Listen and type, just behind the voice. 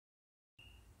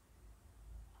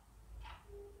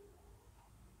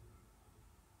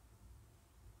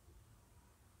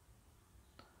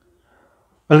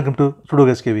Welcome to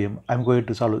Sudoku SkVm. I am going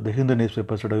to solve the Hindu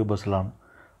newspaper Sudoku Basalam,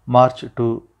 March to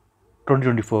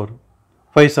 2024,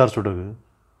 5-star Sudoku.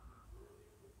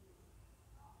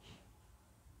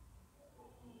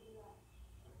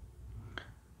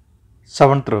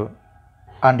 7th row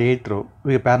and 8th row,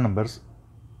 we have pair numbers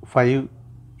 5,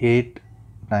 8,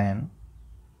 9.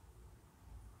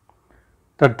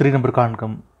 That 3 number can't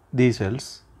come these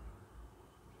cells.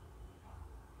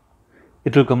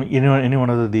 It will come in any one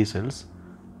of these cells.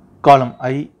 Column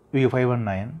I, we have 5 and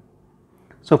 9.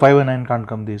 So 5 and 9 can't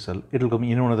come this cell. It will come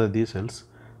in one of these cells.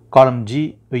 Column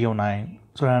G, we have 9.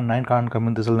 So 9 can't come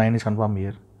in this cell. 9 is confirmed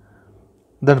here.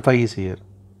 Then 5 is here.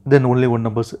 Then only one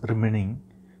number is remaining.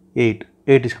 8.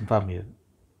 8 is confirmed here.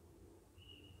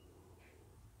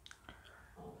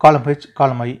 Column H,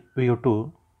 column I, we have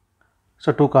 2.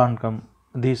 So 2 can't come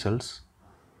these cells.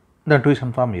 Then 2 is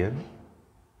confirmed here.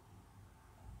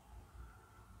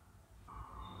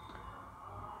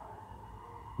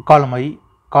 Column I,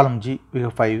 column G, we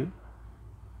have 5.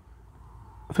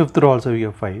 5th row also we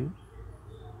have 5.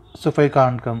 So 5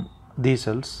 can't come these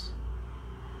cells.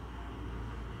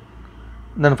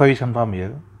 Then 5 is confirmed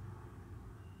here.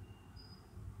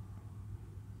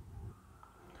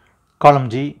 Column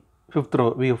G, 5th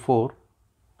row we have 4.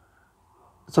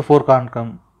 So 4 can't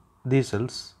come these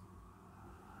cells.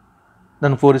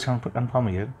 Then 4 is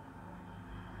confirmed here.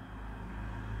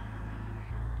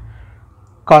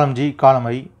 Column G, column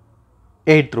I,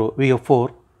 8th row we have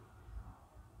 4.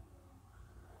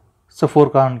 So 4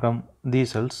 can't come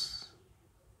these cells.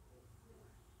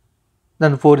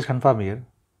 Then 4 is confirmed here.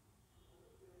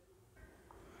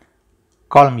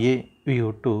 Column A, we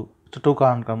have 2. So 2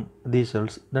 can't come these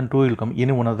cells. Then 2 will come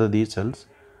any one of these cells.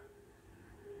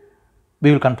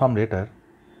 We will confirm later.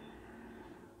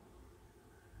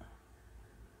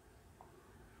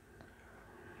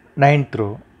 Ninth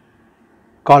row,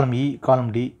 column E,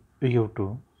 column D, we have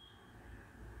 2.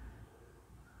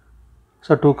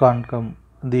 So 2 can't come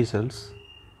these cells.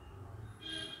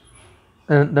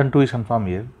 Then 2 is confirmed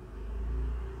here.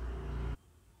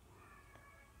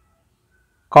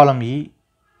 Column E,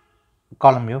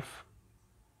 column F,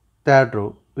 3rd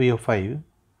row, we have 5.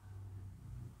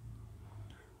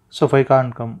 So 5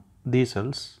 can't come these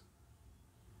cells.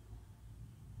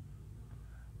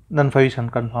 Then 5 is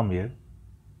confirmed here.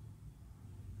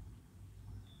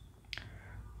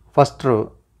 First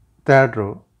row, 3rd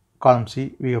row, column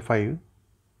C, we have 5.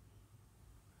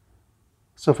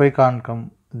 So 5 can't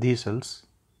come these cells.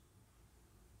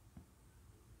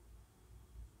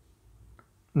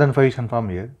 Then 5 is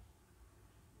confirmed here.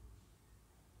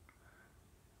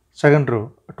 Second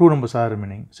row, 2 numbers are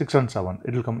remaining, 6 and 7.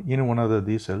 It will come in one of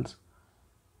these cells.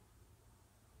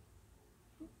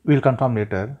 We will confirm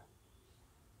later.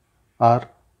 Or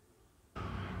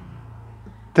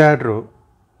 3rd row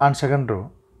and 2nd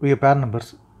row, we have pair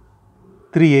numbers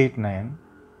 3, 8, 9.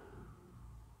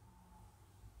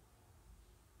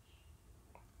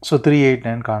 So 3, 8,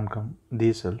 9 can't come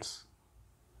these cells.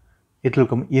 It will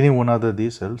come any one of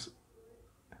these cells.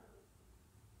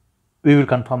 We will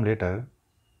confirm later.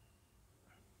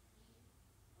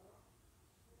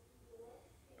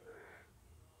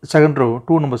 Second row,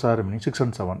 2 numbers are remaining, 6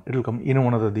 and 7. It will come in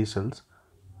one of these cells.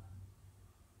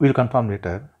 We will confirm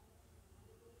later.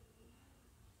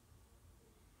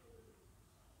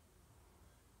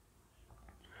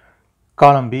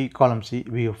 Column B, column C,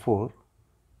 we have 4.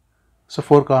 So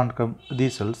 4 can't come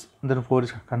these cells. Then 4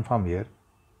 is confirmed here.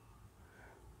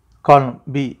 Column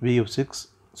B, we have 6.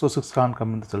 So 6 can't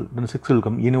come in the cell. Then 6 will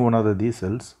come in one of these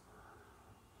cells.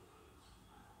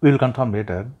 We will confirm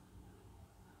later.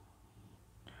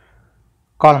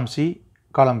 Column C,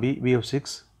 column B, we have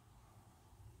 6.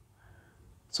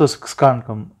 So 6 can't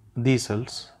come these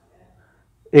cells.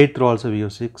 8th row also we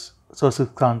have 6. So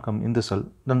 6 can't come in the cell.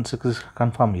 Then 6 is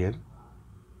confirmed here.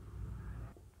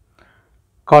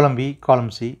 Column B,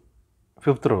 column C,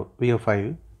 5th row we have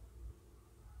 5.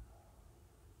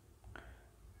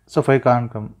 So 5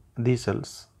 can't come these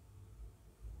cells.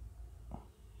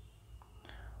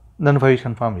 Then 5 is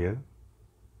confirmed here.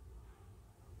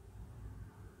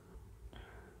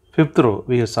 5th row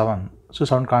we have 7. So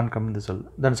 7 can't come in the cell.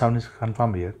 Then 7 is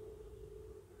confirmed here.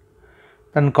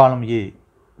 Then column A,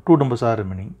 2 numbers are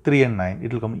remaining, 3 and 9.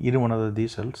 It will come in one of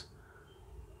these cells.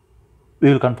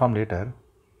 We will confirm later.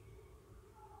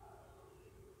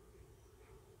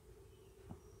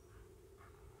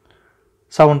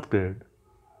 Seventh grade,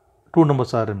 2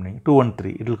 numbers are remaining, 2 and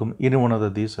 3. It will come in one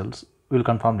of these cells. We will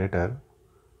confirm later.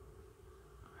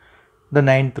 The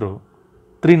 9th row,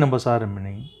 3 numbers are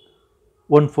remaining,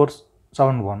 1, 4,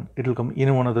 7, 1. It will come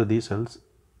in one of these cells.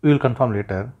 We will confirm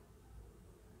later.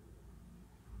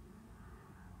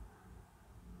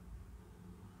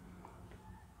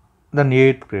 Then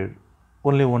 8th grade,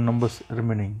 only one numbers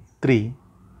remaining, 3.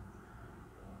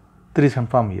 3 is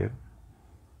confirmed here.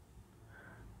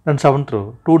 Then 7th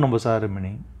row, two numbers are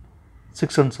remaining,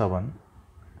 6 and 7.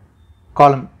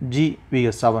 Column G we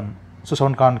have 7, so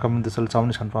 7 can't come in the cell, 7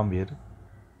 is confirmed here.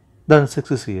 Then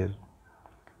 6 is here.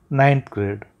 9th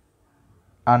grade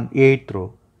and 8th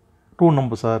row, two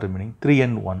numbers are remaining, 3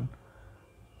 and 1.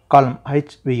 Column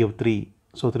H we have 3,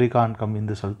 so 3 can't come in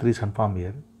the cell, 3 is confirmed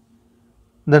here.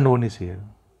 Then 1 is here.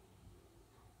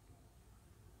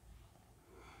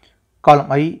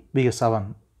 Column I we have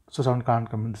 7, so 7 can't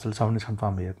come in the cell, 7 is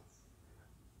confirmed here.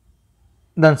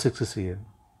 Then 6 is here.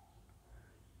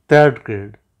 3rd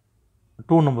grade,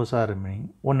 two numbers are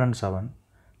remaining, 1 and 7.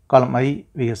 Column I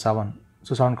we have 7,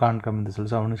 so 7 can't come in the cell,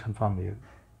 7 is confirmed here.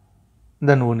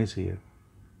 Then 1 is here.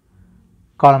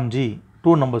 Column G,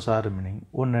 two numbers are remaining,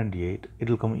 1 and 8. It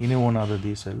will come in one of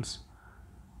these cells.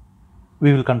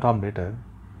 We will confirm later.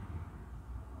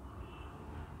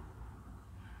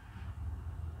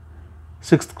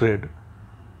 6th grade,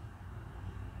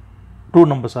 two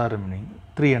numbers are remaining,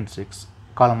 3 and 6.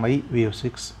 Column I we have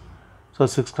 6, so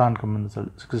 6 can't come in the cell,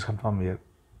 6 is confirmed here.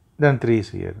 Then 3 is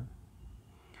here.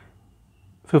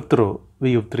 5th row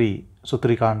we have 3, so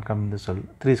 3 can't come in the cell,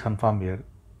 3 is confirmed here.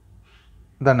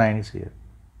 Then 9 is here.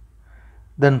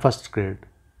 Then 1st grade,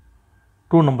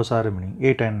 two numbers are remaining,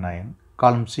 8 and 9.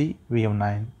 Column C we have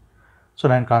 9, so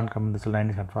 9 can't come in the cell, 9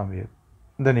 is confirmed here.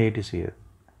 Then 8 is here.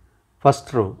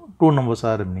 1st row, two numbers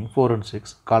are remaining, 4 and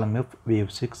 6. Column F we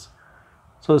have 6,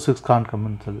 so 6 can't come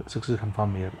in the cell, 6 is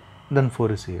confirmed here. Then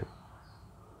 4 is here.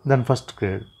 Then 1st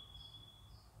grade,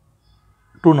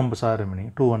 two numbers are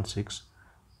remaining, 2 and 6.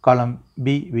 Column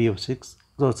B we have 6,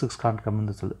 so 6 can't come in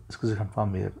the cell, 6 is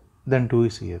confirmed here. Then 2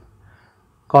 is here.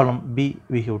 Column B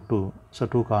we have 2, so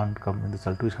 2 can't come in the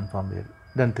cell, 2 is confirmed here.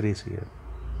 Then 3 is here.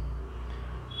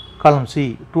 Column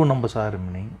C, two numbers are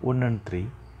remaining, 1 and 3.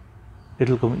 It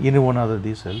will come in one of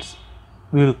these cells.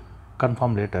 We will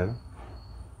confirm later.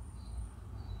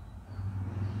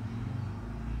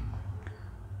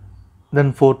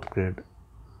 Then 4th grade,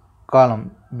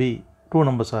 column B, two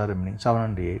numbers are remaining, 7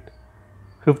 and 8.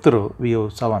 5th row we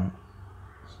have 7,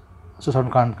 so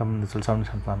 7 can't come in the cell, 7 is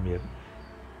confirmed here.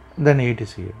 Then 8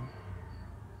 is here.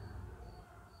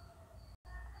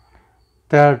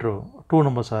 3rd row, two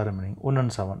numbers are remaining, 1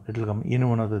 and 7. It will come in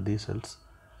one of these cells.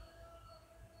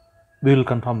 We will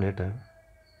confirm later.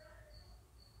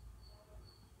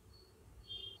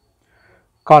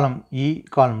 Column E,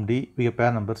 column D, we have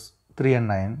pair numbers 3 and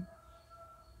 9.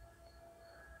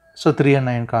 So 3 and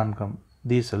 9 can't come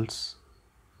these cells.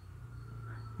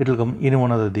 It will come in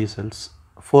one of these cells.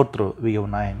 4th row we have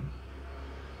 9.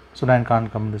 So 9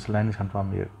 can't come, this 9 is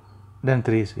confirmed here. Then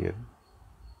 3 is here.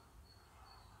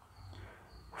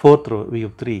 4th row we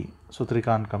have 3. So 3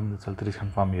 can't come, this cell, 3 is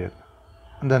confirmed here.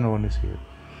 And then 1 is here.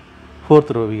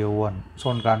 4th row we have 1. So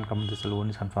 1 can't come, this cell, 1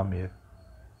 is confirmed here.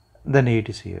 Then 8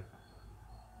 is here.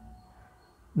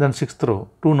 Then 6th row,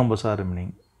 two numbers are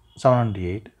remaining, 7 and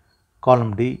 8.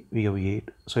 Column D we have 8.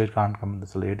 So it can't come,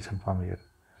 this cell, 8 is confirmed here.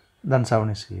 Then 7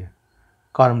 is here.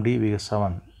 Column D we have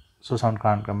 7. So 7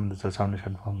 can't come, this cell, 7 is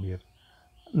confirmed here.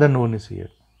 Then 1 is here.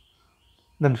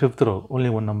 Then 5th row, only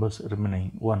one numbers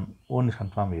remaining, 1. 1 is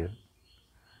confirmed here.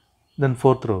 Then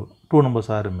 4th row, two numbers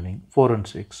are remaining, 4 and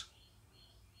 6.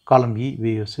 Column E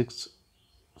we have 6.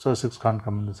 So 6 can't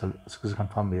come in the cell, 6 is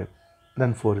confirmed here.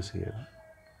 Then 4 is here.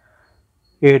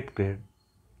 8th grade,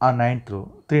 on 9th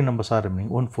row, 3 numbers are remaining,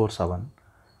 1, 4, 7.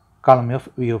 Column F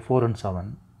we have 4 and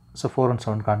 7. So 4 and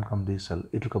 7 can't come this cell,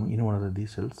 it will come in one of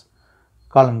these cells.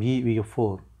 Column E we have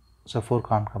 4. So 4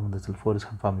 can't come in this cell, 4 is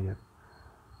confirmed here.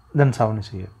 Then 7 is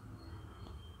here.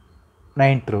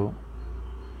 9th row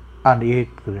and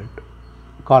 8th grade,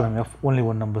 column F, only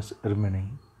one numbers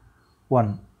remaining,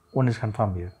 1. 1 is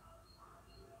confirmed here.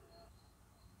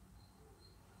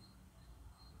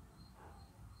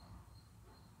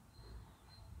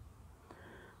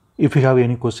 If you have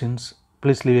any questions,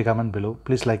 please leave a comment below.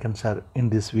 Please like and share in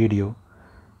this video.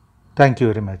 Thank you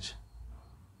very much.